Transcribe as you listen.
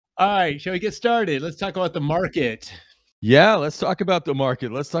All right, shall we get started? Let's talk about the market. Yeah, let's talk about the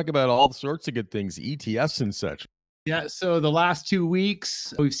market. Let's talk about all sorts of good things, ETFs and such. Yeah, so the last 2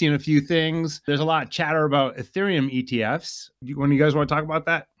 weeks, we've seen a few things. There's a lot of chatter about Ethereum ETFs. One of you guys want to talk about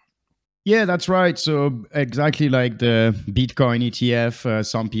that? Yeah, that's right. So exactly like the Bitcoin ETF,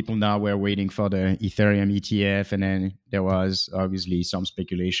 some people now were waiting for the Ethereum ETF, and then there was obviously some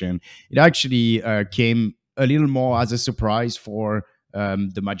speculation. It actually came a little more as a surprise for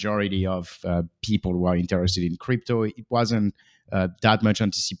the majority of people who are interested in crypto. It wasn't that much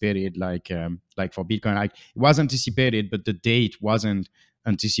anticipated, like for Bitcoin. Like, it was anticipated, but the date wasn't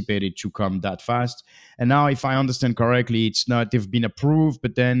anticipated to come that fast. And now, if I understand correctly, it's not. They've been approved,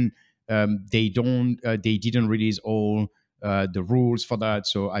 but then they didn't release all the rules for that,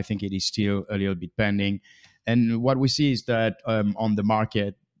 so I think it is still a little bit pending. And what we see is that on the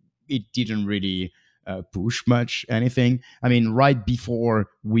market, it didn't really push much anything. I mean, right before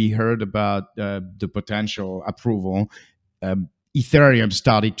we heard about the potential approval, Ethereum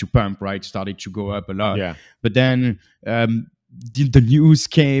started to pump, right? Started to go up a lot. Yeah. But then the news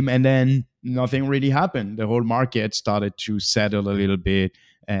came, and then nothing really happened. The whole market started to settle a little bit,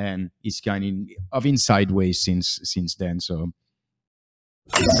 and it's kind of in sideways since then. So